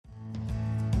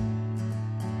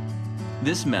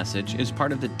This message is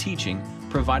part of the teaching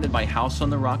provided by House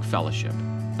on the Rock Fellowship,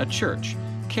 a church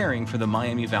caring for the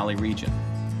Miami Valley region.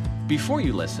 Before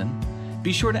you listen,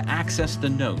 be sure to access the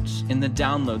notes in the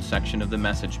download section of the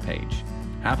message page.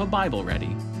 Have a Bible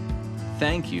ready.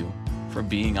 Thank you for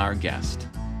being our guest.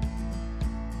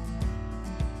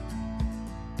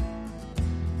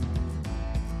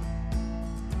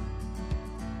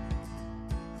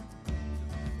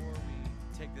 Before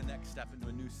we take the next step into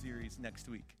a new series next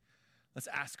week, let's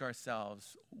ask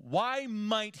ourselves, why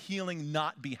might healing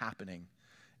not be happening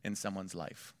in someone's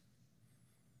life?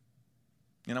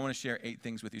 And I want to share 8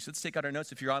 things with you. So let's take out our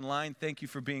notes. If you're online, thank you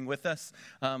for being with us.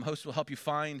 Host will help you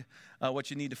find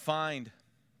what you need to find.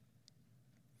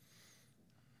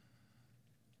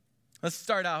 Let's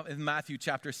start out in Matthew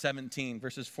chapter 17,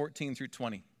 verses 14 through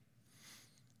 20.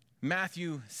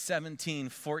 Matthew 17,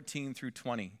 14 through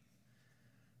 20.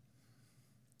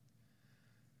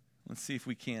 Let's see if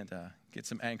we can't get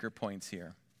some anchor points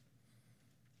here.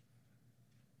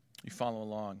 You follow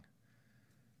along.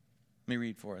 Let me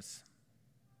read for us.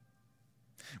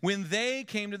 When they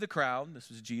came to the crowd, this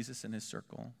was Jesus and his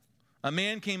circle, a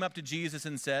man came up to Jesus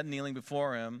and said, kneeling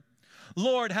before him,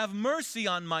 "Lord, have mercy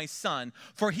on my son,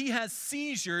 for he has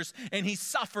seizures and he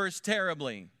suffers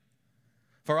terribly.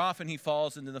 For often he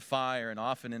falls into the fire and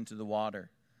often into the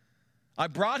water. I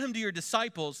brought him to your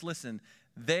disciples." Listen,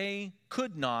 they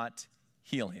could not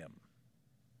heal him.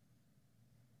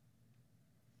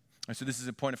 So this is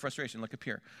a point of frustration. Look up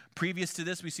here. Previous to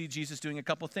this, we see Jesus doing a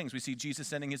couple things. We see Jesus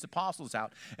sending his apostles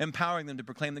out, empowering them to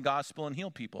proclaim the gospel and heal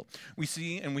people. We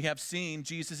see and we have seen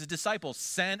Jesus' disciples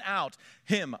send out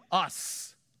him,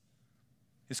 us,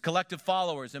 his collective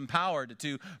followers, empowered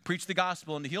to preach the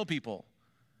gospel and to heal people.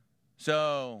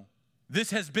 So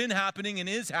this has been happening and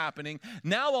is happening.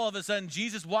 Now all of a sudden,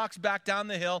 Jesus walks back down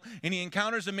the hill and he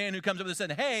encounters a man who comes up and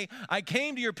said, "Hey, I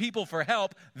came to your people for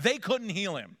help. They couldn't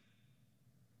heal him."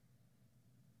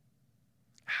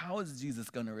 How is Jesus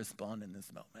going to respond in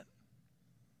this moment?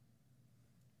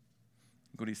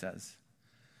 Look what he says.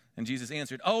 And Jesus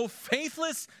answered, "Oh,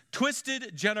 faithless,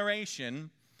 twisted generation,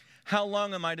 how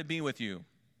long am I to be with you?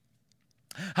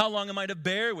 How long am I to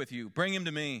bear with you? Bring him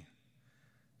to me."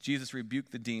 Jesus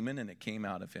rebuked the demon, and it came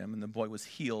out of him, and the boy was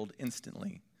healed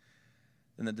instantly.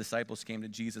 Then the disciples came to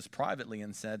Jesus privately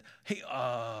and said, "Hey,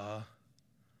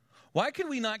 why could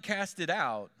we not cast it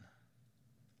out?"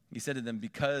 He said to them,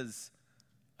 "Because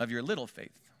of your little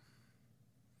faith.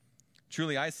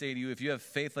 Truly I say to you, if you have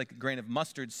faith like a grain of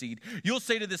mustard seed, you'll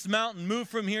say to this mountain, 'Move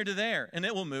from here to there,' and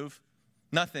it will move.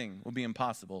 Nothing will be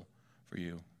impossible for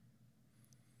you."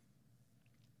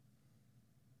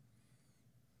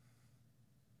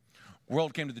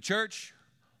 World came to the church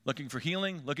looking for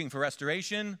healing, looking for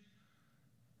restoration.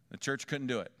 The church couldn't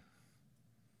do it.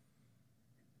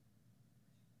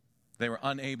 They were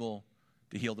unable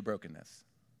to heal the brokenness.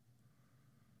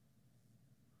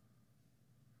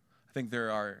 I think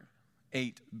there are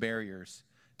 8 barriers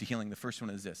to healing. The first one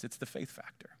is this. It's the faith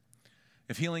factor.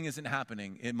 If healing isn't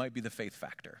happening, it might be the faith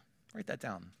factor. Write that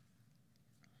down.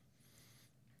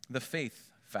 The faith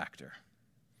factor.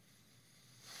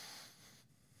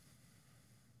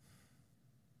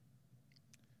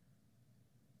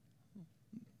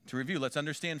 To review, let's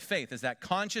understand faith as that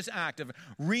conscious act of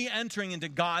re-entering into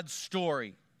God's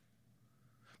story.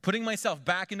 Putting myself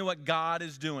back into what God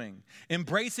is doing.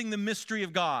 Embracing the mystery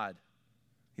of God.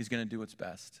 He's going to do what's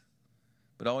best.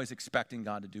 But always expecting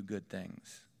God to do good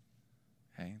things.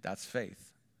 Okay, that's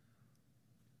faith.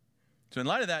 So in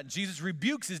light of that, Jesus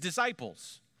rebukes his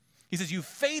disciples. He says, "You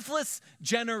faithless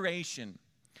generation."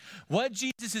 What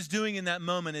Jesus is doing in that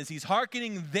moment is he's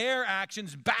hearkening their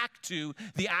actions back to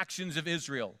the actions of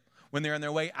Israel when they're on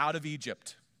their way out of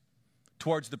Egypt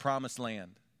towards the promised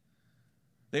land.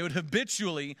 They would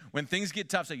habitually, when things get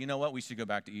tough, say, "You know what, we should go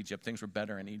back to Egypt. Things were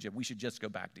better in Egypt. We should just go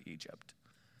back to Egypt.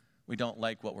 We don't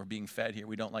like what we're being fed here.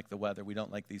 We don't like the weather. We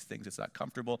don't like these things. It's not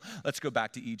comfortable. Let's go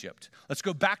back to Egypt. Let's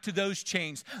go back to those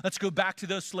chains. Let's go back to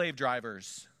those slave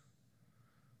drivers."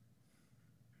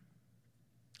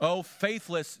 Oh,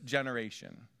 faithless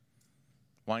generation,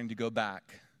 wanting to go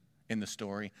back in the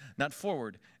story, not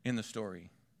forward in the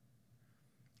story.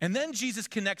 And then Jesus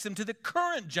connects them to the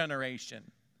current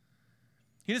generation.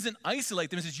 He doesn't isolate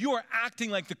them. He says, "You are acting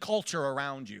like the culture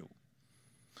around you.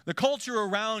 The culture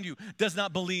around you does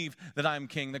not believe that I'm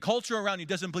king. The culture around you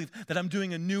doesn't believe that I'm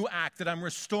doing a new act, that I'm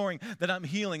restoring, that I'm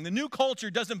healing. The new culture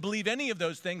doesn't believe any of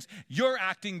those things. You're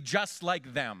acting just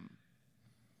like them."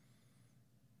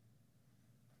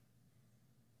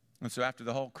 And so after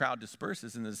the whole crowd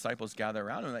disperses and the disciples gather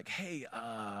around, they're like, "Hey,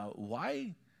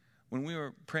 why, when we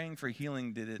were praying for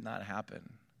healing, did it not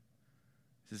happen?"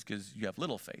 He says, "Because you have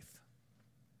little faith."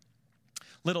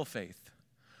 Little faith,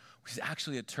 which is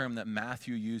actually a term that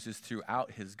Matthew uses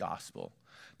throughout his gospel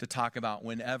to talk about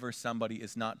whenever somebody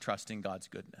is not trusting God's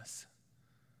goodness.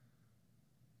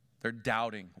 They're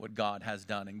doubting what God has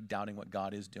done and doubting what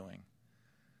God is doing.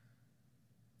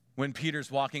 When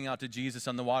Peter's walking out to Jesus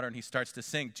on the water and he starts to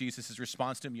sink, Jesus'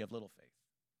 response to him, you have little faith.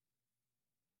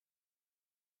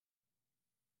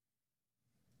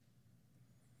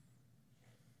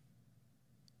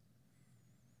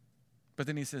 But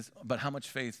then he says, but how much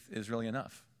faith is really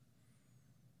enough?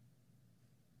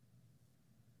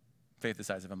 Faith the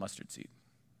size of a mustard seed.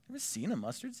 Ever seen a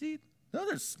mustard seed? No,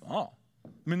 they're small.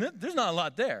 I mean, there's not a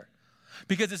lot there.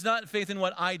 Because it's not faith in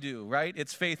what I do, right?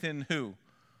 It's faith in who?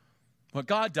 What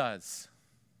God does.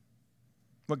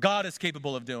 What God is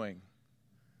capable of doing.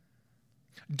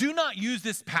 Do not use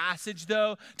this passage,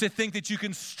 though, to think that you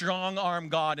can strong-arm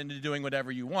God into doing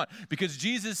whatever you want. Because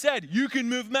Jesus said, you can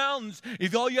move mountains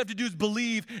if all you have to do is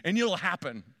believe and it'll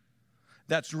happen.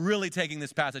 That's really taking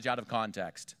this passage out of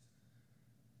context.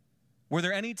 Were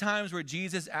there any times where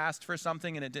Jesus asked for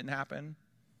something and it didn't happen?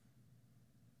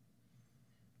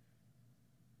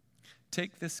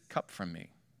 Take this cup from me.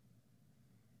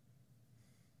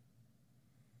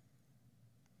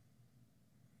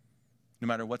 No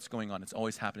matter what's going on, it's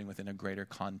always happening within a greater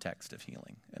context of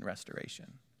healing and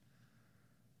restoration.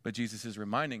 But Jesus is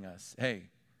reminding us, hey,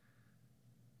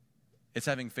 it's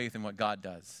having faith in what God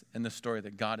does, in the story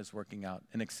that God is working out,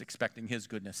 and expecting his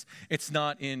goodness. It's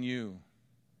not in you.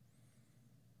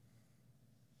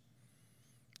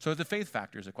 So the faith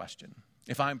factor is a question.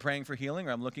 If I'm praying for healing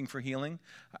or I'm looking for healing,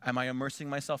 am I immersing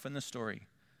myself in the story?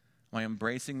 Am I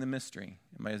embracing the mystery?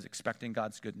 Am I expecting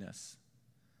God's goodness?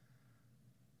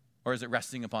 Or is it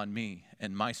resting upon me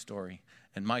and my story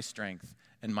and my strength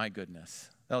and my goodness?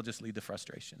 That'll just lead to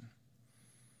frustration.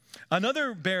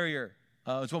 Another barrier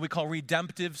is what we call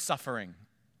redemptive suffering.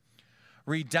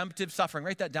 Redemptive suffering.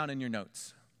 Write that down in your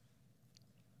notes.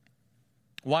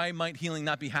 Why might healing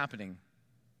not be happening?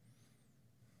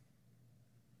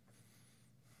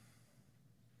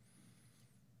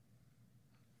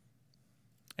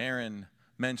 Aaron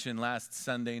mentioned last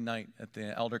Sunday night at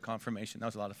the elder confirmation. That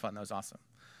was a lot of fun. That was awesome.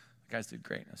 The guys did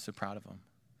great. I was so proud of them.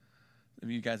 Some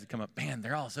of you guys would come up, man,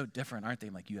 they're all so different, aren't they?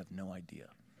 I'm like, you have no idea.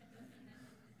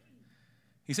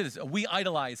 He said, we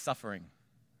idolize suffering.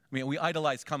 I mean, we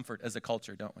idolize comfort as a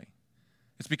culture, don't we?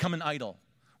 It's become an idol.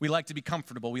 We like to be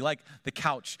comfortable. We like the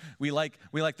couch. We like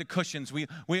the cushions.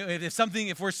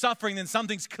 If we're suffering, then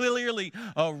something's clearly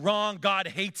wrong. God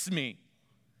hates me.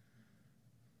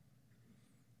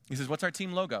 He says, what's our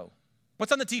team logo?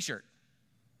 What's on the t-shirt?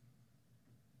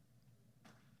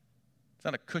 It's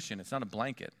not a cushion. It's not a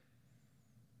blanket.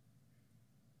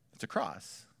 It's a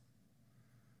cross.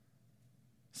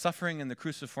 Suffering in the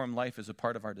cruciform life is a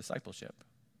part of our discipleship.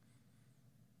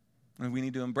 And we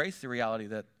need to embrace the reality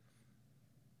that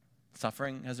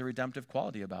suffering has a redemptive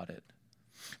quality about it.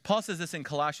 Paul says this in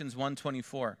Colossians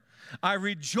 1:24. I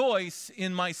rejoice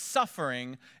in my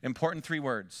suffering, important 3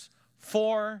 words,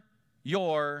 for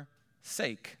your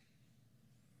sake.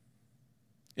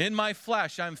 In my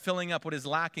flesh, I'm filling up what is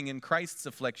lacking in Christ's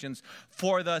afflictions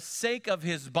for the sake of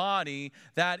his body,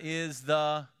 that is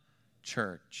the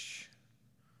church.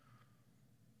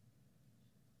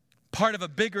 Part of a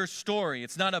bigger story.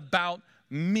 It's not about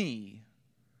me.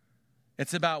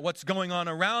 It's about what's going on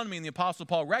around me. And the Apostle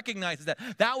Paul recognizes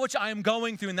that which I am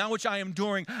going through and that which I am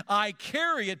enduring, I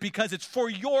carry it because it's for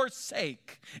your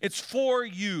sake. It's for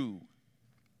you.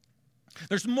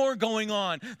 There's more going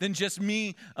on than just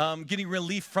me getting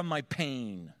relief from my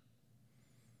pain.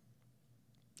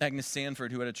 Agnes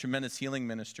Sanford, who had a tremendous healing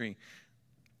ministry,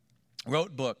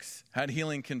 wrote books, had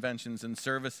healing conventions and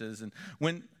services,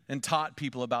 and taught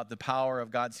people about the power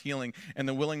of God's healing and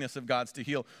the willingness of God's to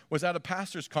heal, was at a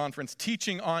pastor's conference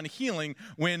teaching on healing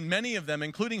when many of them,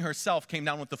 including herself, came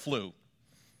down with the flu.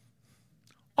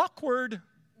 Awkward.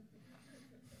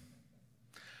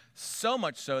 So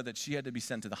much so that she had to be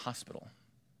sent to the hospital.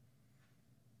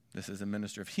 This is a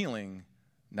minister of healing,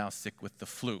 now sick with the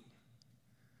flu.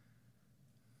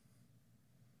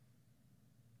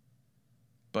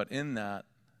 But in that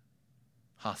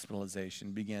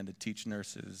hospitalization, began to teach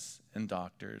nurses and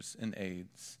doctors and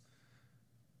aides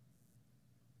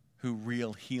who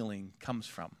real healing comes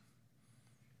from,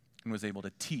 and was able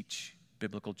to teach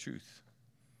biblical truth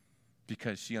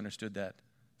because she understood that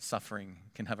suffering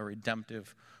can have a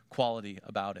redemptive quality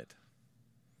about it.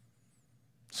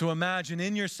 So imagine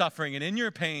in your suffering and in your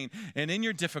pain and in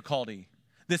your difficulty,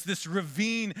 this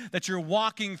ravine that you're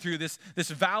walking through, this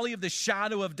valley of the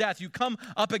shadow of death, you come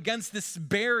up against this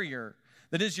barrier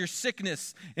that is your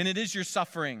sickness and it is your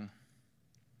suffering.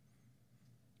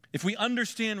 If we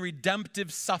understand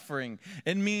redemptive suffering,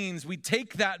 it means we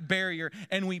take that barrier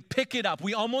and we pick it up.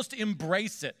 We almost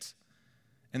embrace it.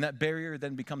 And that barrier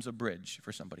then becomes a bridge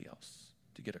for somebody else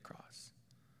to get across,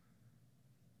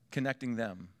 connecting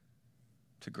them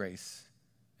to grace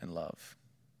and love.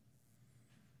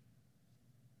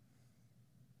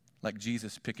 Like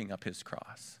Jesus picking up his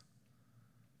cross,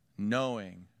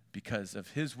 knowing because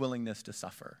of his willingness to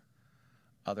suffer,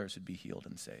 others would be healed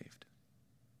and saved.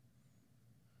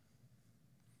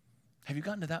 Have you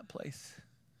gotten to that place?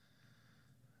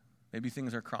 Maybe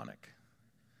things are chronic.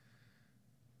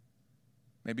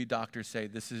 Maybe doctors say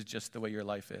this is just the way your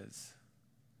life is.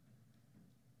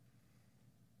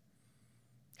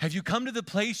 Have you come to the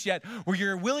place yet where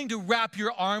you're willing to wrap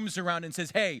your arms around and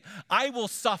says, hey, I will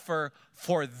suffer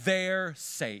for their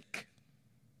sake,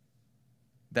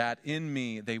 that in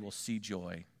me they will see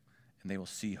joy and they will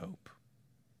see hope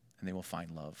and they will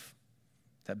find love.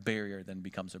 That barrier then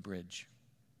becomes a bridge.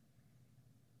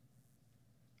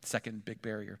 Second big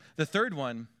barrier. The third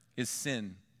one is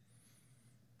sin,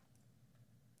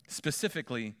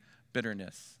 specifically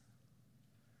bitterness.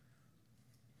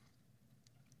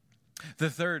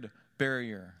 The third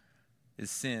barrier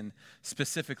is sin,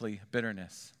 specifically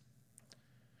bitterness.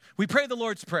 We pray the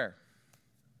Lord's Prayer,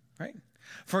 right?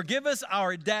 Forgive us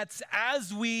our debts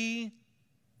as we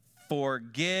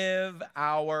forgive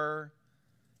our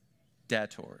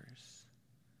debtors.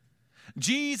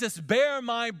 Jesus, bear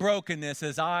my brokenness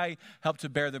as I help to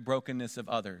bear the brokenness of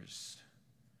others.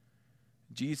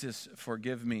 Jesus,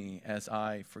 forgive me as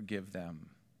I forgive them.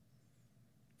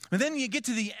 And then you get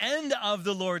to the end of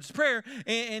the Lord's Prayer,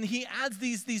 and he adds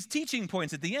these teaching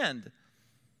points at the end.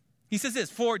 He says this,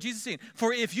 for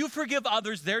if you forgive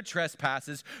others their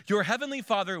trespasses, your heavenly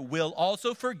Father will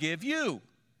also forgive you. And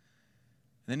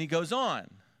then he goes on,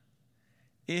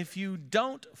 if you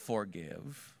don't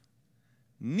forgive,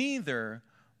 neither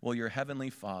will your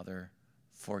heavenly Father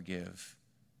forgive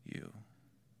you.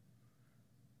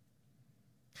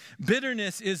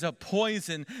 Bitterness is a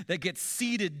poison that gets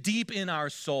seeded deep in our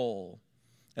soul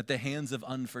at the hands of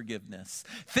unforgiveness.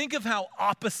 Think of how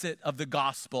opposite of the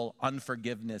gospel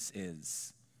unforgiveness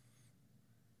is.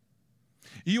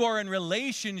 You are in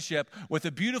relationship with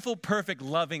a beautiful, perfect,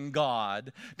 loving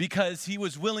God because he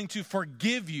was willing to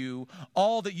forgive you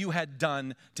all that you had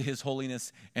done to his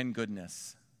holiness and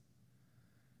goodness.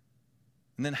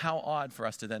 And then how odd for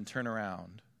us to then turn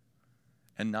around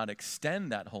and not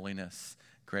extend that holiness,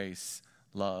 grace,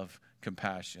 love,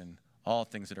 compassion, all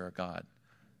things that are of God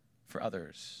for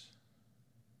others.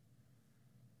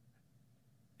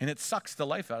 And it sucks the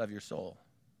life out of your soul.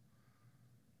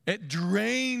 It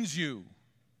drains you.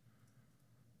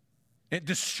 It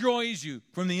destroys you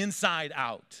from the inside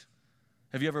out.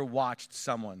 Have you ever watched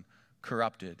someone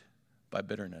corrupted by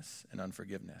bitterness and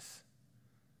unforgiveness?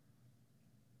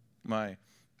 My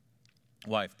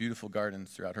wife, beautiful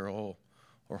gardens throughout her whole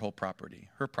property.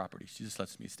 Her property, she just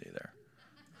lets me stay there.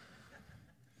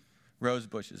 Rose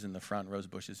bushes in the front, rose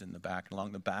bushes in the back. And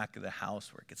along the back of the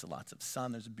house where it gets lots of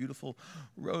sun, there's a beautiful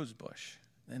rose bush.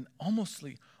 And almost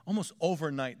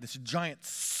overnight, this giant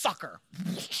sucker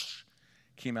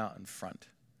came out in front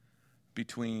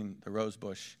between the rose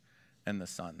bush and the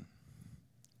sun.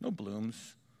 No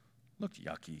blooms. Looked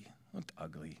yucky. Looked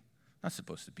ugly. Not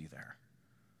supposed to be there.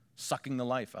 Sucking the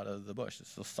life out of the bush.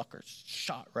 This little sucker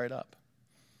shot right up.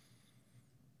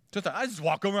 So I just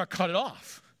walk over and cut it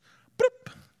off.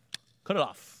 Boop. Cut it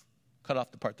off. Cut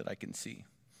off the part that I can see.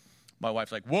 My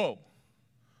wife's like, whoa.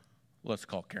 Let's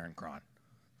call Karen Cron.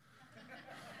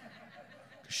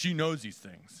 She knows these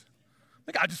things.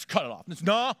 Like, I just cut it off. It's,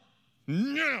 no.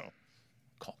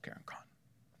 Call Karen Cron.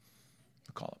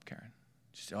 I call up Karen.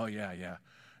 She said, oh, yeah.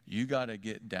 You got to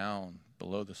get down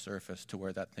below the surface to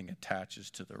where that thing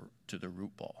attaches to the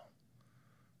root ball.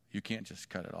 You can't just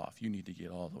cut it off. You need to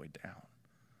get all the way down.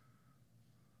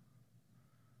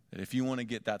 That if you want to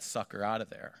get that sucker out of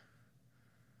there,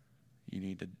 you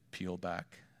need to peel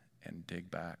back and dig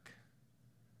back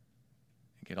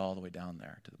and get all the way down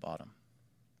there to the bottom.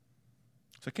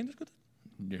 So I can't just go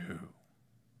no.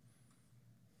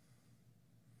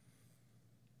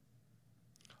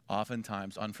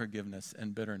 Oftentimes, unforgiveness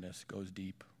and bitterness goes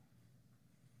deep.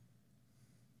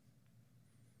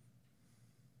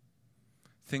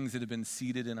 Things that have been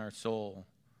seeded in our soul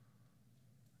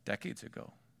decades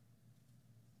ago.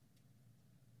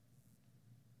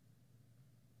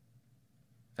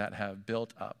 That have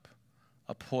built up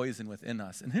a poison within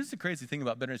us. And here's the crazy thing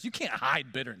about bitterness. You can't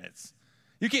hide bitterness.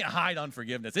 You can't hide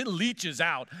unforgiveness. It leaches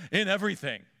out in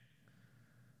everything.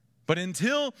 But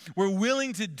until we're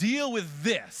willing to deal with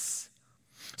this,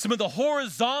 some of the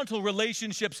horizontal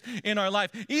relationships in our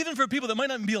life, even for people that might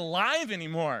not even be alive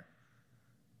anymore.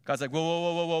 God's like, whoa, whoa,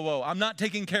 whoa, whoa, whoa, whoa. I'm not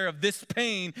taking care of this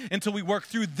pain until we work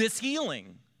through this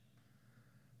healing.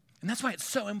 And that's why it's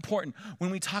so important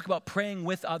when we talk about praying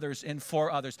with others and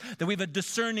for others, that we have a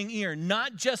discerning ear,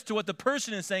 not just to what the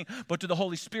person is saying, but to the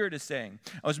Holy Spirit is saying.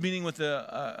 I was meeting with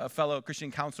a fellow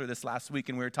Christian counselor this last week,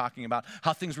 and we were talking about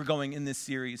how things were going in this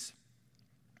series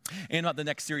and about the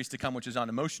next series to come, which is on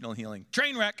emotional healing.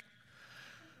 Train wreck.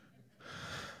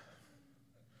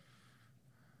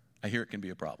 I hear it can be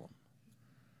a problem.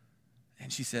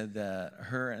 And she said that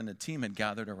her and the team had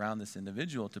gathered around this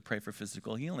individual to pray for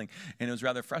physical healing. And it was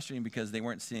rather frustrating because they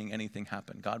weren't seeing anything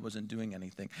happen. God wasn't doing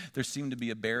anything. There seemed to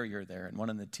be a barrier there. And one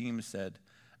of the team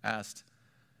asked,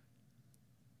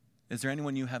 is there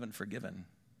anyone you haven't forgiven?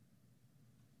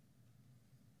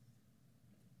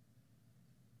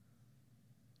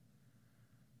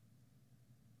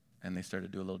 And they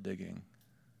started to do a little digging.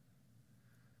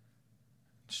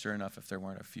 Sure enough, if there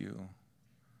weren't a few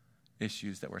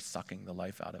issues that were sucking the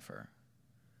life out of her.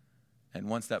 And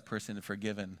once that person had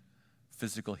forgiven,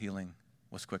 physical healing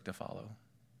was quick to follow.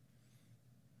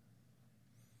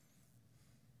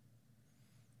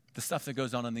 The stuff that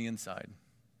goes on the inside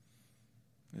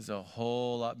is a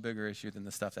whole lot bigger issue than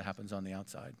the stuff that happens on the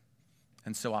outside.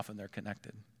 And so often they're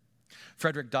connected.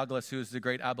 Frederick Douglass, who is the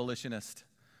great abolitionist,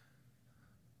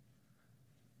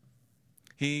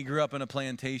 he grew up in a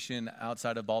plantation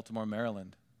outside of Baltimore,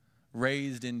 Maryland.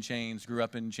 Raised in chains, grew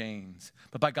up in chains.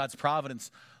 But by God's providence,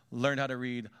 learned how to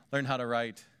read, learned how to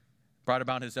write, brought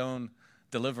about his own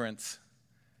deliverance,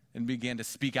 and began to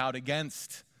speak out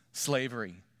against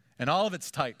slavery and all of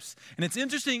its types. And it's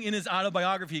interesting in his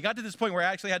autobiography, he got to this point where I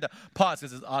actually had to pause,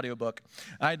 because it's an audiobook.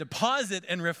 I had to pause it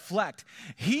and reflect.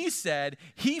 He said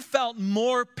he felt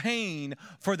more pain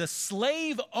for the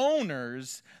slave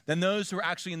owners than those who were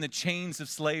actually in the chains of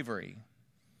slavery.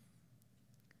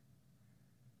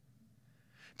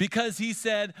 Because he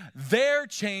said their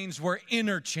chains were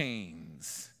inner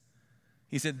chains.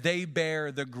 He said they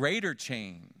bear the greater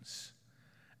chains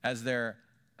as their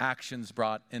actions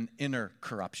brought an inner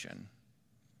corruption,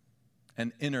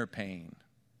 an inner pain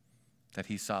that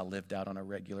he saw lived out on a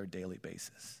regular daily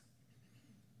basis.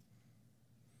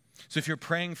 So if you're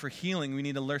praying for healing, we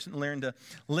need to learn to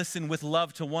listen with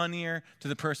love to one ear to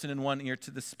the person and one ear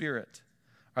to the Spirit.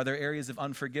 Are there areas of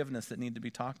unforgiveness that need to be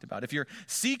talked about? If you're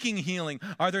seeking healing,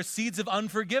 are there seeds of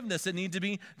unforgiveness that need to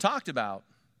be talked about?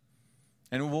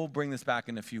 And we'll bring this back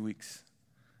in a few weeks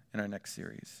in our next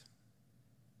series.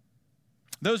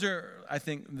 Those are, I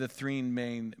think, the three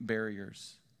main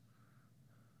barriers.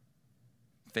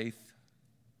 Faith,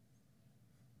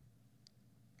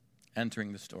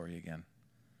 entering the story again.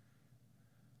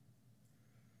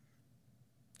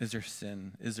 Is there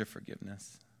sin? Is there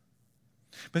forgiveness?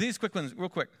 But these quick ones, real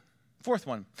quick. Fourth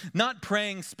one, not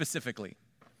praying specifically.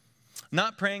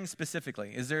 Not praying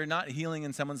specifically. Is there not healing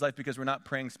in someone's life because we're not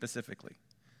praying specifically?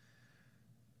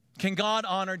 Can God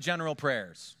honor general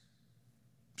prayers?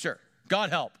 Sure. God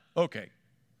help. Okay.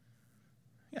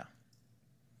 Yeah.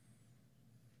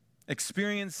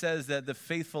 Experience says that the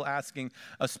faithful asking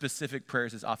of specific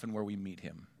prayers is often where we meet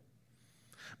him.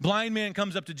 Blind man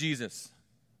comes up to Jesus.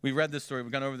 We read this story.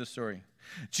 We've gone over this story.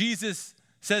 Jesus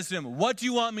says to him, what do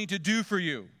you want me to do for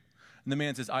you? And the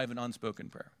man says, I have an unspoken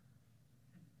prayer.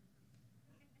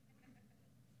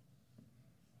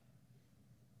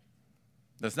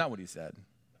 That's not what he said.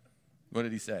 What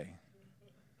did he say?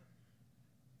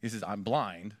 He says, I'm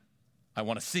blind. I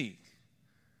want to see.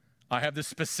 I have this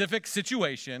specific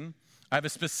situation. I have a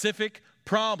specific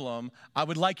problem. I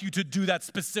would like you to do that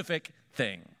specific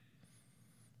thing.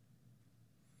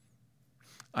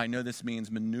 I know this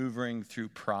means maneuvering through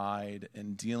pride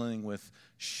and dealing with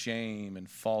shame and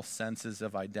false senses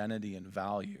of identity and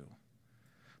value.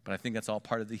 But I think that's all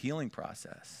part of the healing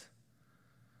process.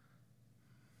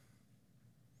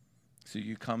 So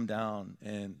you come down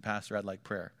and, Pastor, I'd like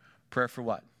prayer. Prayer for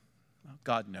what? Well,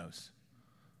 God knows.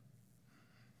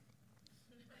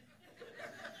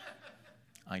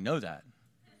 I know that.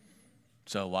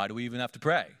 So why do we even have to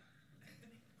pray?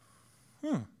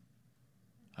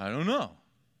 I don't know.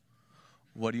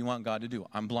 What do you want God to do?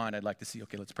 I'm blind. I'd like to see.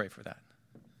 Okay, let's pray for that.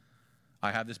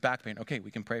 I have this back pain. Okay, we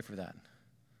can pray for that.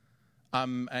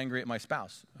 I'm angry at my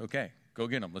spouse. Okay, go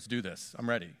get him. Let's do this. I'm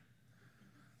ready.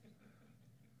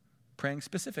 Praying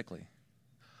specifically.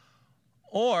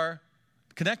 Or,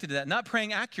 connected to that, not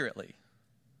praying accurately.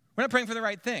 We're not praying for the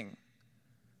right thing.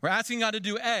 We're asking God to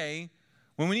do A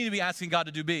when we need to be asking God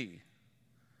to do B.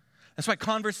 That's why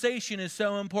conversation is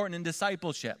so important in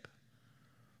discipleship.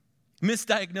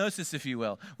 Misdiagnosis, if you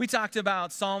will. We talked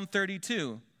about Psalm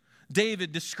 32.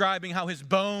 David describing how his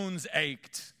bones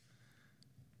ached.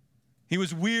 He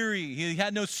was weary. He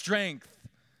had no strength.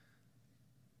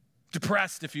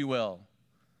 Depressed, if you will.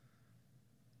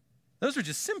 Those were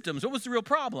just symptoms. What was the real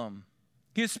problem?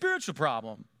 He had a spiritual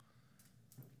problem.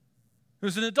 There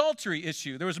was an adultery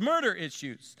issue. There was murder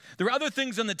issues. There were other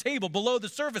things on the table below the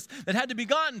surface that had to be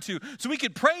gotten to. So we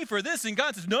could pray for this, and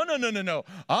God says, no.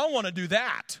 I want to do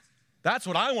that. That's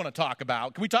what I want to talk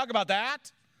about. Can we talk about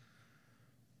that?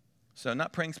 So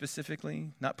not praying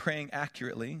specifically, not praying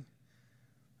accurately.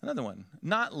 Another one,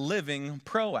 not living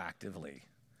proactively.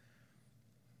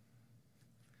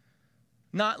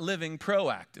 Not living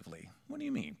proactively. What do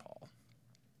you mean, Paul?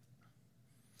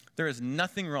 There is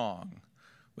nothing wrong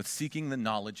with seeking the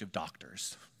knowledge of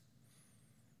doctors.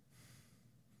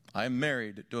 I am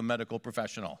married to a medical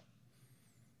professional.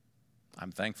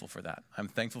 I'm thankful for that. I'm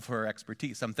thankful for her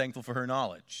expertise. I'm thankful for her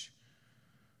knowledge.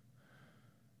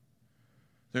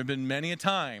 There have been many a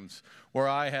times where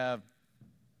I have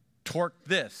torqued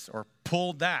this or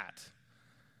pulled that.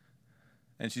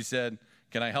 And she said,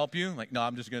 can I help you? I'm like, no,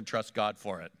 I'm just going to trust God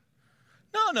for it.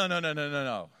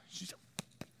 No. She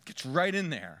gets right in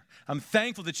there. I'm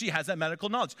thankful that she has that medical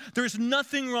knowledge. There's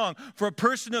nothing wrong for a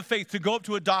person of faith to go up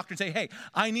to a doctor and say, hey,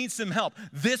 I need some help.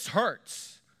 This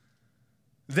hurts.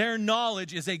 Their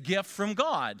knowledge is a gift from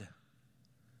God.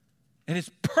 And it's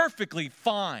perfectly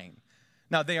fine.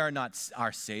 Now, they are not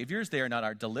our saviors. They are not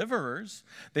our deliverers.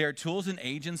 They are tools and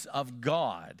agents of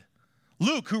God.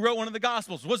 Luke, who wrote one of the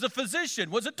Gospels, was a physician,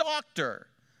 was a doctor.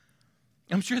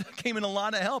 I'm sure that came in a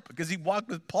lot of help because he walked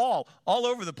with Paul all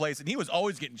over the place, and he was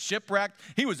always getting shipwrecked.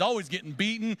 He was always getting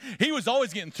beaten. He was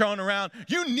always getting thrown around.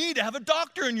 You need to have a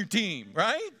doctor in your team,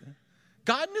 right?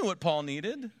 God knew what Paul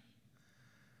needed.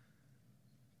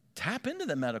 Tap into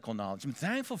the medical knowledge. I'm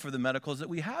thankful for the medicals that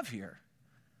we have here.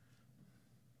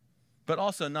 But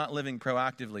also not living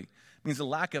proactively means a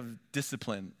lack of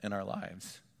discipline in our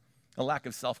lives, a lack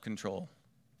of self-control,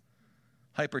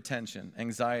 hypertension,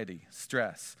 anxiety,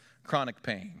 stress, chronic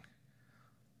pain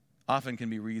often can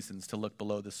be reasons to look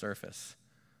below the surface,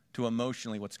 to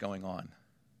emotionally what's going on.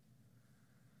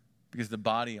 Because the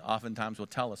body oftentimes will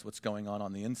tell us what's going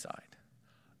on the inside,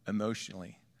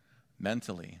 emotionally,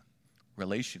 mentally,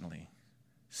 relationally,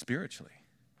 spiritually.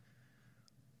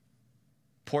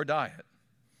 Poor diet,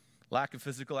 lack of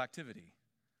physical activity.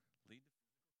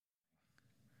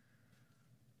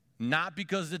 Not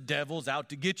because the devil's out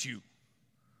to get you,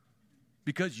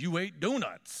 because you ate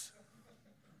donuts.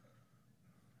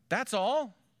 That's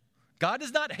all. God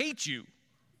does not hate you.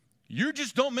 You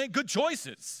just don't make good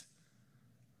choices.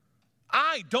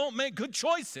 I don't make good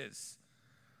choices.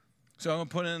 So I'm going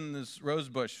to put in this rose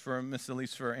bush for Miss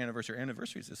Elise for her anniversary. Her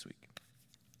anniversary is this week.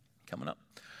 Coming up.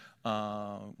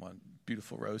 One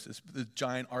beautiful roses. The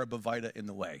giant arborvitae in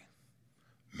the way.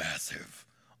 Massive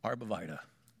arborvitae.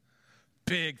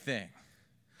 Big thing.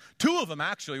 Two of them,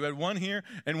 actually. We had one here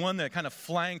and one that kind of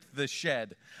flanked the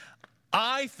shed.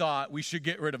 I thought we should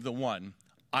get rid of the one.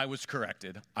 I was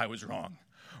corrected. I was wrong.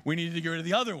 We needed to get rid of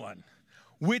the other one,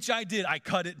 which I did. I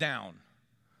cut it down.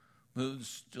 But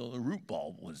still, the root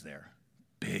ball was there.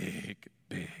 Big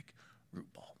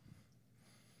root ball.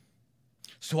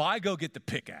 So I go get the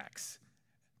pickaxe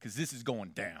because this is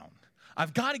going down.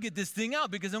 I've got to get this thing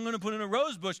out because I'm going to put in a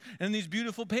rose bush and these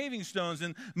beautiful paving stones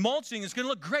and mulching. It's going to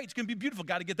look great. It's going to be beautiful.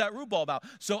 Got to get that root bulb out.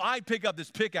 So I pick up this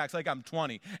pickaxe like I'm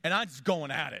 20, and I'm just going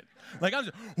at it. Like I'm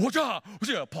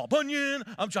just, Paul Bunyan,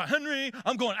 I'm John Henry.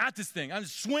 I'm going at this thing. I'm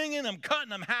just swinging, I'm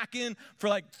cutting, I'm hacking for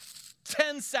like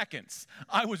 10 seconds.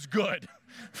 I was good.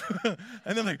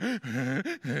 And then like,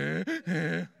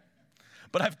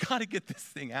 but I've got to get this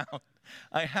thing out.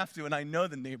 I have to, and I know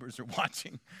the neighbors are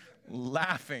watching,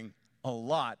 laughing a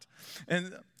lot.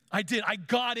 And I did. I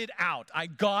got it out.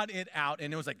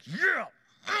 And it was like, yeah,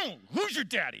 who's your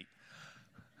daddy?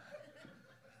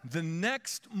 The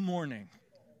next morning,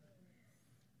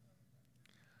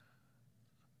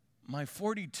 my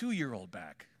 42-year-old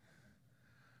back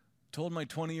told my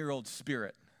 20-year-old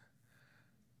spirit,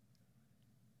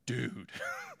 dude,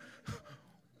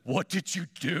 what did you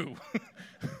do?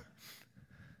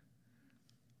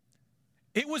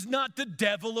 It was not the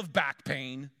devil of back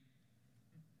pain.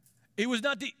 It was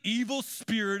not the evil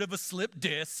spirit of a slip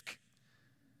disc.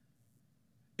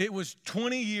 It was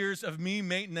 20 years of me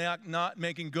not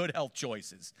making good health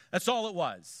choices. That's all it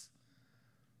was.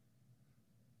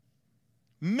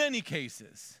 Many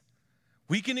cases,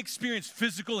 we can experience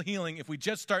physical healing if we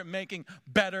just start making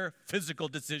better physical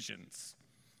decisions.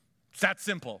 It's that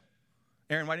simple.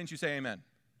 Aaron, why didn't you say amen?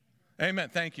 Amen.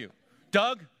 Thank you.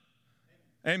 Doug?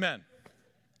 Amen.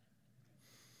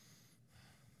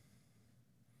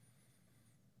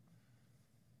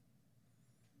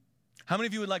 How many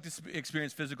of you would like to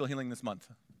experience physical healing this month?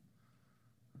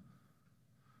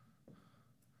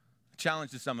 A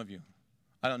challenge to some of you.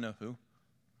 I don't know who.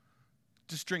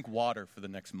 Just drink water for the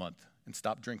next month and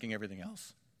stop drinking everything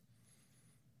else.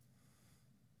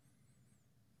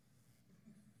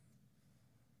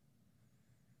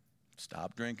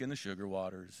 Stop drinking the sugar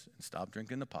waters, and stop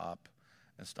drinking the pop,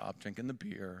 and stop drinking the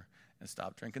beer, and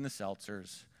stop drinking the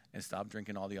seltzers, and stop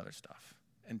drinking all the other stuff.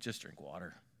 And just drink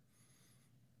water.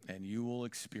 And you will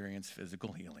experience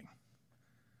physical healing.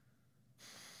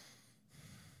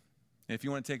 If you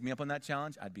want to take me up on that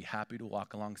challenge, I'd be happy to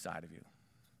walk alongside of you.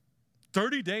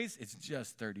 30 days? It's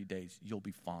just 30 days. You'll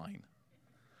be fine.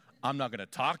 I'm not going to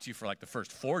talk to you for like the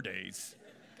first 4 days.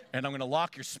 And I'm going to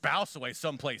lock your spouse away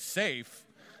someplace safe.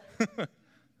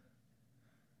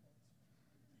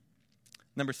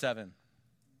 Number 7.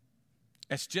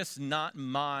 It's just not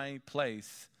my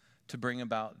place to bring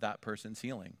about that person's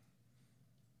healing.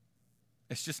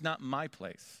 It's just not my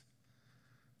place.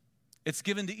 It's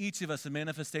given to each of us a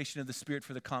manifestation of the Spirit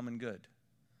for the common good.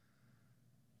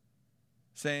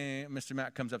 Say, Mr.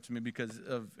 Matt comes up to me because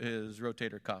of his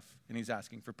rotator cuff, and he's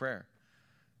asking for prayer.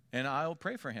 And I'll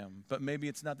pray for him, but maybe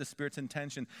it's not the Spirit's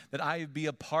intention that I be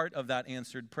a part of that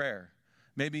answered prayer.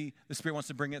 Maybe the Spirit wants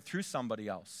to bring it through somebody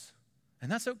else,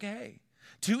 and that's okay.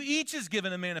 To each is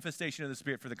given a manifestation of the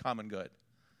Spirit for the common good.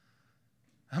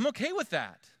 I'm okay with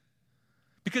that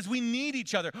because we need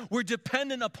each other. We're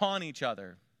dependent upon each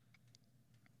other.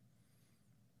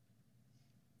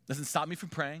 Doesn't stop me from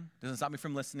praying, doesn't stop me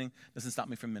from listening, doesn't stop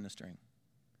me from ministering.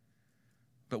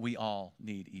 But we all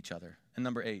need each other. And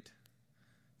number 8,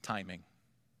 timing.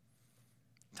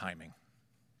 Timing.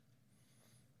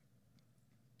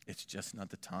 It's just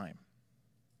not the time.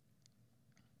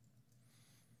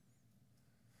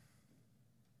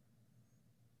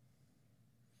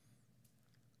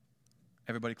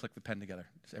 Everybody click the pen together.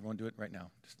 Does everyone do it right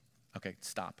now? Okay,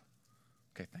 stop.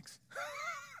 Okay, thanks.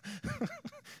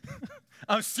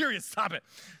 I'm serious, stop it.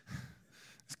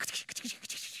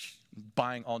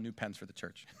 Buying all new pens for the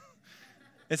church.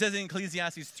 It says in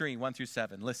Ecclesiastes 3,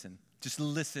 1-7, listen, just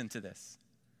listen to this.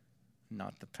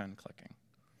 Not the pen clicking.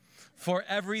 For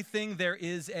everything there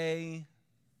is a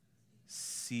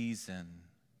season.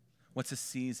 What's a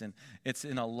season? It's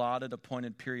an allotted,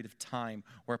 appointed period of time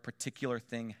where a particular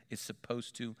thing is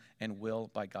supposed to and will,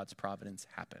 by God's providence,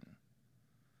 happen.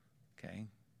 Okay?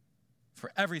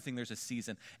 For everything there's a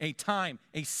season, a time,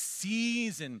 a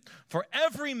season for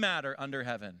every matter under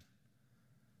heaven.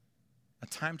 A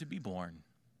time to be born,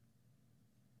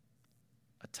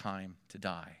 a time to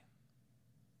die.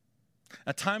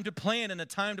 A time to plant and a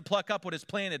time to pluck up what is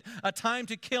planted. A time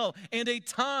to kill and a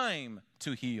time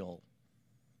to heal.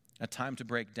 A time to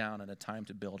break down and a time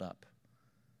to build up.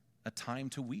 A time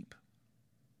to weep.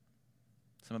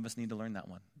 Some of us need to learn that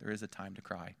one. There is a time to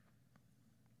cry.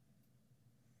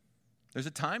 There's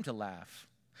a time to laugh.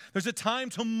 There's a time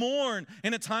to mourn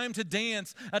and a time to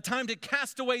dance. A time to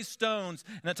cast away stones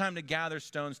and a time to gather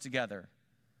stones together.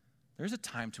 There's a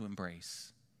time to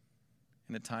embrace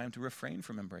and a time to refrain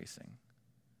from embracing.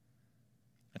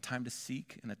 A time to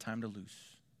seek and a time to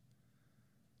loose.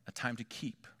 A time to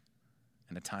keep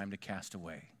and a time to cast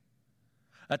away.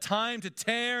 A time to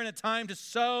tear and a time to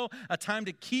sow. A time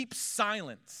to keep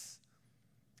silence.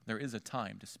 There is a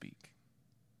time to speak.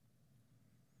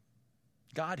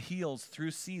 God heals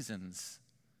through seasons,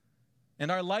 and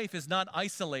our life is not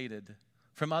isolated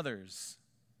from others.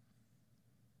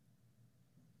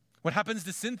 What happens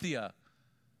to Cynthia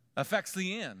affects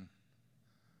Leanne.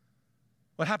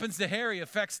 What happens to Harry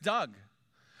affects Doug.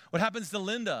 What happens to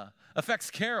Linda affects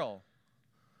Carol.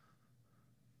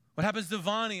 What happens to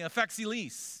Vonnie affects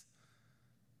Elise.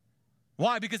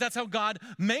 Why? Because that's how God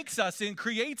makes us and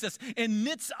creates us and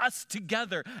knits us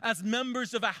together as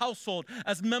members of a household,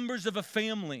 as members of a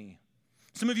family.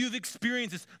 Some of you have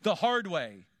experienced this the hard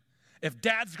way. If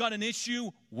dad's got an issue,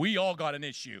 we all got an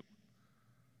issue.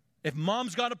 If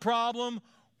mom's got a problem,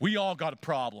 we all got a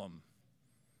problem.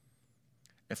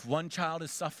 If one child is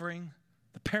suffering,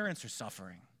 the parents are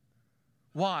suffering.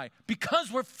 Why?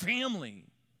 Because we're family.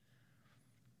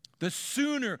 The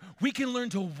sooner we can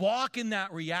learn to walk in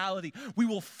that reality, we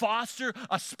will foster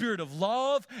a spirit of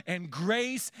love and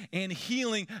grace and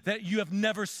healing that you have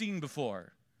never seen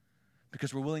before.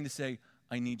 Because we're willing to say,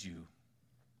 I need you.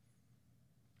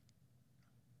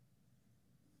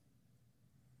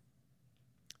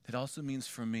 That also means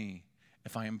for me,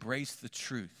 if I embrace the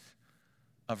truth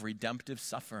of redemptive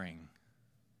suffering,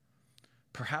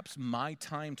 perhaps my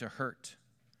time to hurt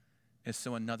is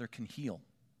so another can heal.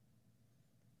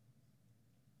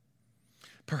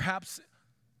 Perhaps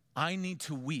I need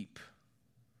to weep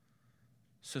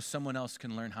so someone else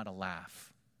can learn how to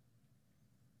laugh.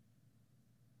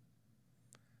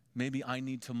 Maybe I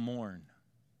need to mourn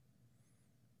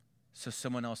so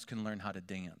someone else can learn how to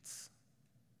dance.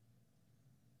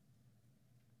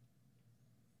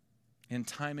 And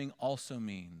timing also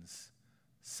means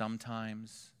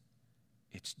sometimes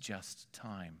it's just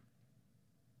time.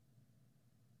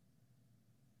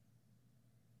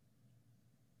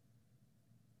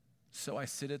 So I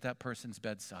sit at that person's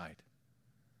bedside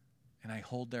and I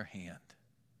hold their hand.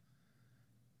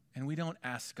 And we don't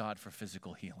ask God for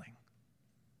physical healing.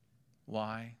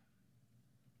 Why?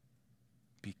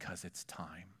 Because it's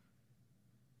time.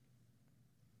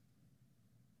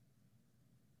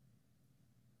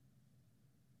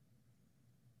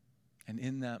 And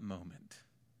in that moment,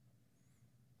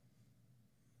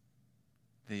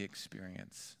 they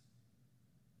experience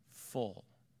full,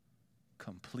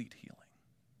 complete healing.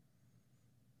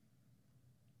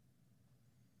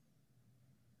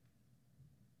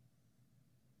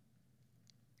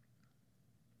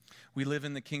 We live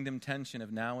in the kingdom tension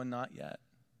of now and not yet.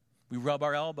 We rub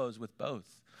our elbows with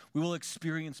both. We will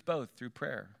experience both through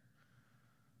prayer.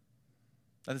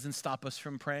 That doesn't stop us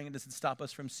from praying. It doesn't stop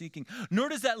us from seeking. Nor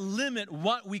does that limit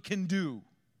what we can do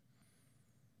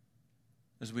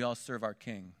as we all serve our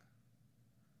King.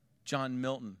 John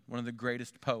Milton, one of the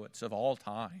greatest poets of all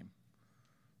time,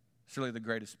 surely the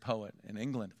greatest poet in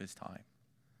England of his time,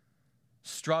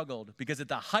 struggled because at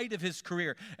the height of his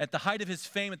career, at the height of his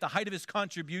fame, at the height of his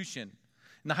contribution,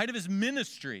 in the height of his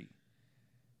ministry,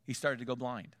 he started to go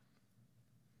blind.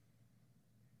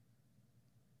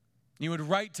 He would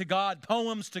write to God,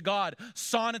 poems to God,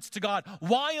 sonnets to God.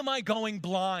 Why am I going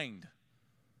blind?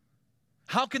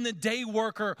 How can the day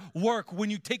worker work when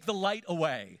you take the light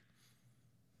away?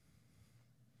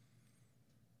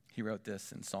 He wrote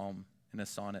this in a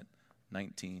sonnet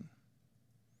 19.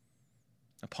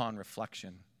 Upon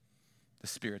reflection, the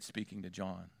Spirit speaking to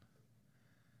John.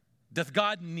 Doth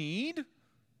God need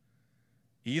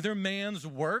either man's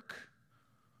work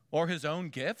or his own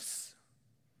gifts?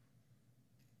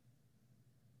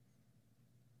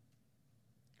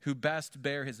 Who best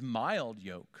bear his mild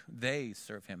yoke, they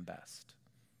serve him best.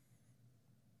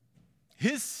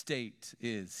 His state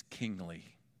is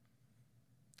kingly.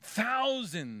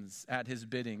 Thousands at his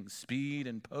bidding speed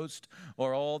and post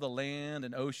o'er all the land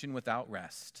and ocean without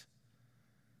rest.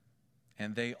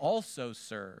 And they also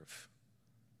serve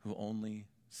who only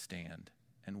stand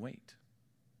and wait.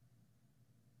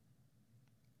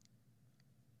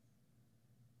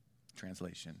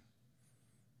 Translation.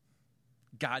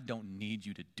 God don't need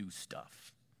you to do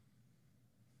stuff.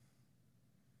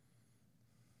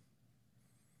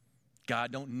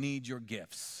 God don't need your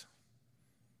gifts.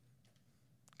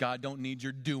 God don't need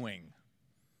your doing.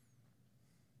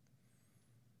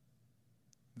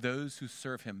 Those who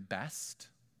serve him best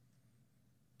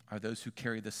are those who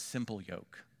carry the simple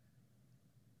yoke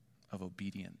of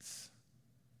obedience,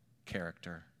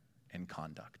 character, and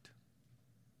conduct.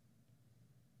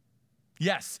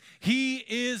 Yes, he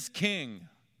is king.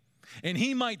 And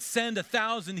he might send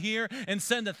 1,000 here and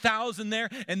send 1,000 there,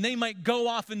 and they might go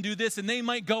off and do this, and they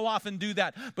might go off and do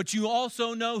that. But you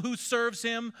also know who serves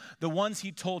him? The ones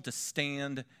he told to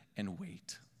stand and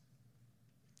wait.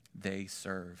 They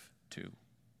serve too.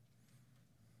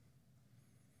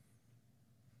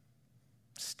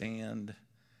 Stand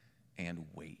and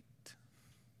wait.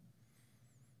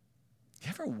 You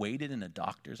ever waited in a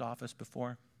doctor's office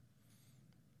before?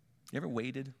 You ever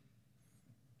waited?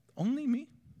 Only me?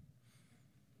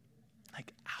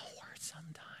 Like hours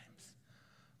sometimes.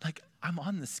 Like I'm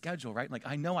on the schedule, right? Like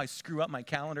I know I screw up my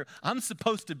calendar. I'm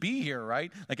supposed to be here,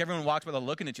 right? Like everyone walks by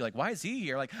looking at you like, why is he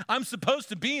here? Like I'm supposed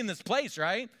to be in this place,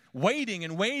 right? Waiting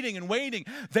and waiting and waiting.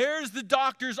 There's the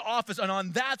doctor's office. And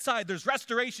on that side, there's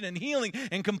restoration and healing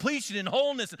and completion and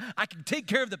wholeness. I can take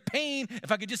care of the pain if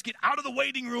I could just get out of the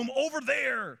waiting room over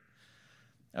there.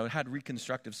 I had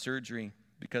reconstructive surgery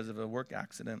because of a work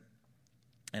accident.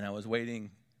 And I was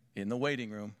waiting in the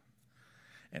waiting room.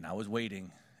 And I was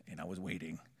waiting, and I was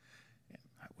waiting, and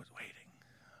I was waiting.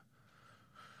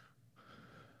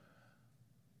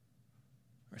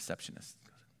 Receptionist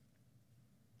goes,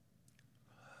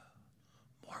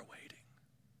 more waiting.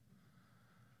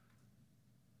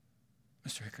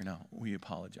 Mr. Hicker, no, we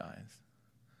apologize.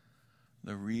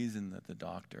 The reason that the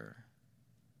doctor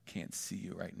can't see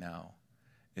you right now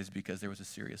is because there was a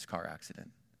serious car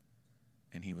accident,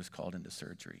 and he was called into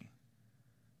surgery.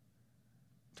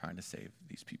 Trying to save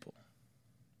these people.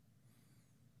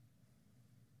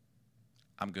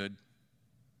 I'm good.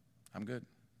 I'm good.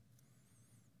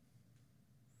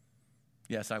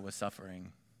 Yes, I was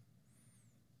suffering,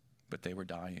 but they were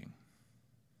dying.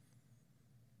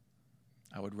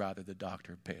 I would rather the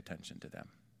doctor pay attention to them.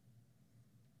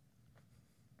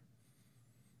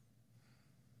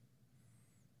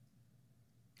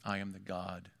 I am the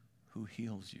God who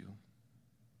heals you.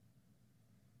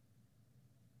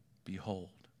 Behold,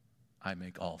 I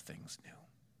make all things new.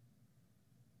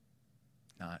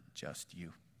 Not just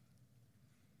you.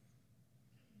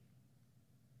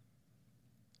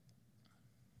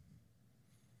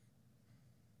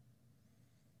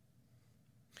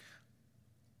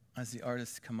 As the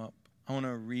artists come up, I want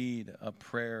to read a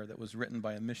prayer that was written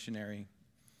by a missionary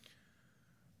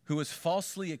who was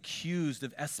falsely accused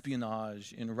of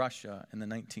espionage in Russia in the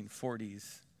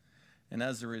 1940s, and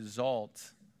as a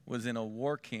result was in a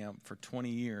war camp for 20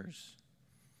 years.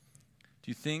 Do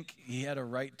you think he had a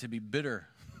right to be bitter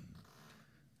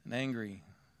and angry?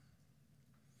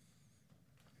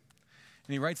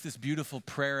 And he writes this beautiful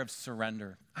prayer of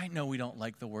surrender. I know we don't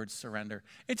like the word surrender.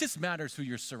 It just matters who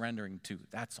you're surrendering to,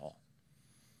 that's all.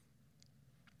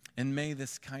 And may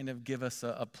this kind of give us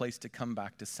a place to come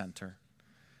back to center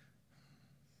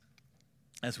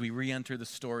as we re-enter the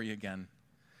story again,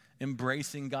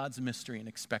 embracing God's mystery and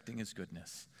expecting his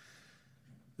goodness.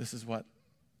 This is what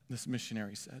this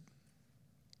missionary said.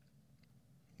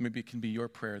 Maybe it can be your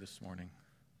prayer this morning.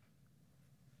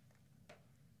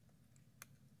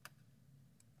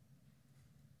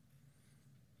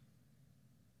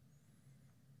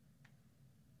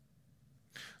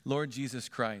 Lord Jesus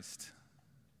Christ,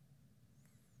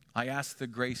 I ask the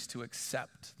grace to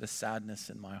accept the sadness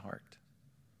in my heart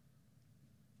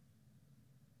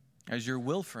as your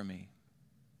will for me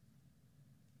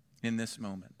in this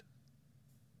moment.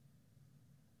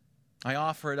 I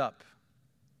offer it up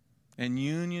in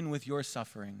union with your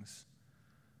sufferings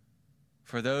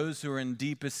for those who are in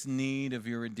deepest need of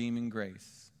your redeeming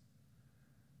grace.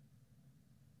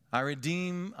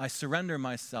 I surrender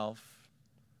myself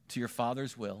to your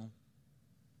Father's will,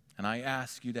 and I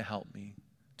ask you to help me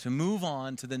to move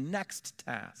on to the next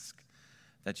task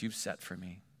that you've set for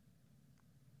me.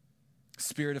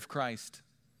 Spirit of Christ,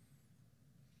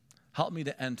 help me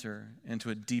to enter into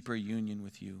a deeper union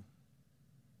with you.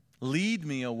 Lead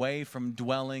me away from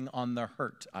dwelling on the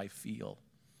hurt I feel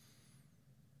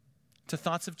to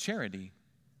thoughts of charity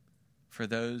for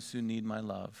those who need my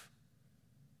love,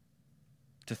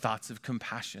 to thoughts of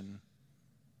compassion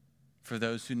for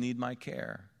those who need my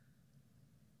care,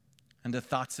 and to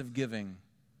thoughts of giving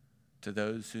to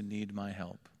those who need my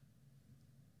help.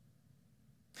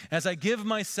 As I give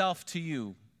myself to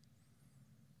you,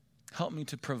 help me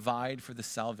to provide for the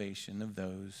salvation of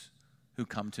those who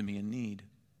come to me in need.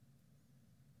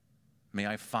 May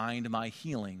I find my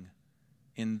healing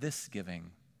in this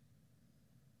giving.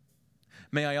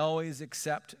 May I always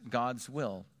accept God's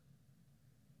will.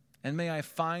 And may I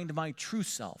find my true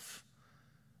self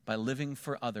by living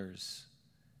for others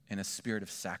in a spirit of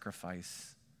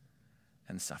sacrifice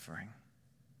and suffering.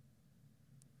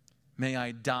 May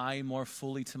I die more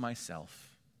fully to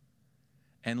myself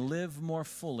and live more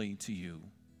fully to you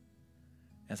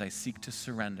as I seek to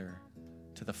surrender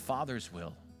to the Father's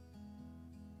will.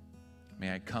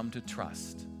 May I come to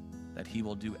trust that he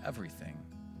will do everything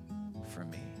for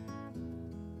me.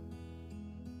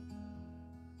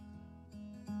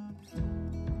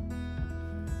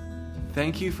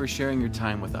 Thank you for sharing your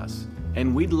time with us,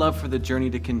 and we'd love for the journey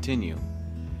to continue.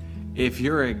 If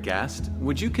you're a guest,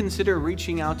 would you consider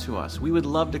reaching out to us? We would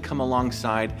love to come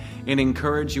alongside and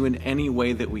encourage you in any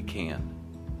way that we can.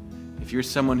 If you're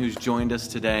someone who's joined us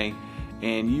today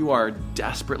and you are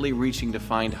desperately reaching to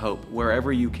find hope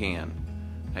wherever you can,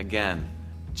 again,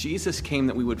 Jesus came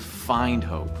that we would find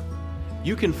hope.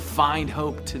 You can find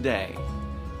hope today.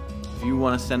 If you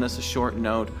want to send us a short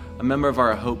note, a member of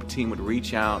our Hope team would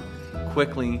reach out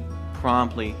quickly,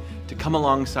 promptly, to come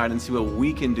alongside and see what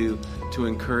we can do to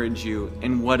encourage you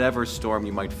in whatever storm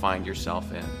you might find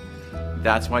yourself in.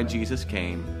 That's why Jesus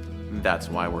came. That's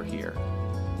why we're here.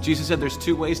 Jesus said there's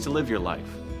two ways to live your life.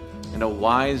 And a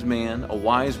wise man, a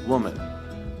wise woman,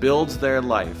 builds their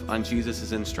life on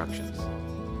Jesus' instructions.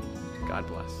 God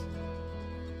bless.